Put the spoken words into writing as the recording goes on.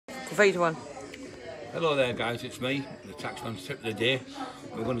Provide one. Hello there guys, it's me, the Taxman's Tip of the Day.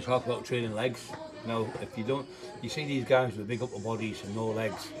 We're going to talk about training legs. Now, if you see these guys with big upper bodies and no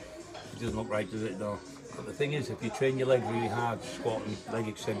legs, it doesn't look right, does it? No. But the thing is, if you train your legs really hard, squatting, leg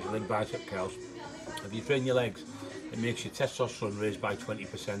extension, leg bicep curls, if you train your legs, it makes your testosterone raise by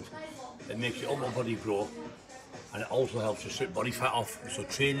 20%. It makes your upper body grow, and it also helps to strip body fat off. So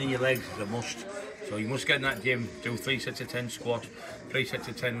training your legs is a must. So you must get in that gym, do 3 sets of 10 squat, 3 sets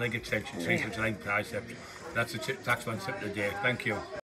of 10 leg extension, 3 sets of 10 biceps. That's the Taxman Tip of the Day. Thank you.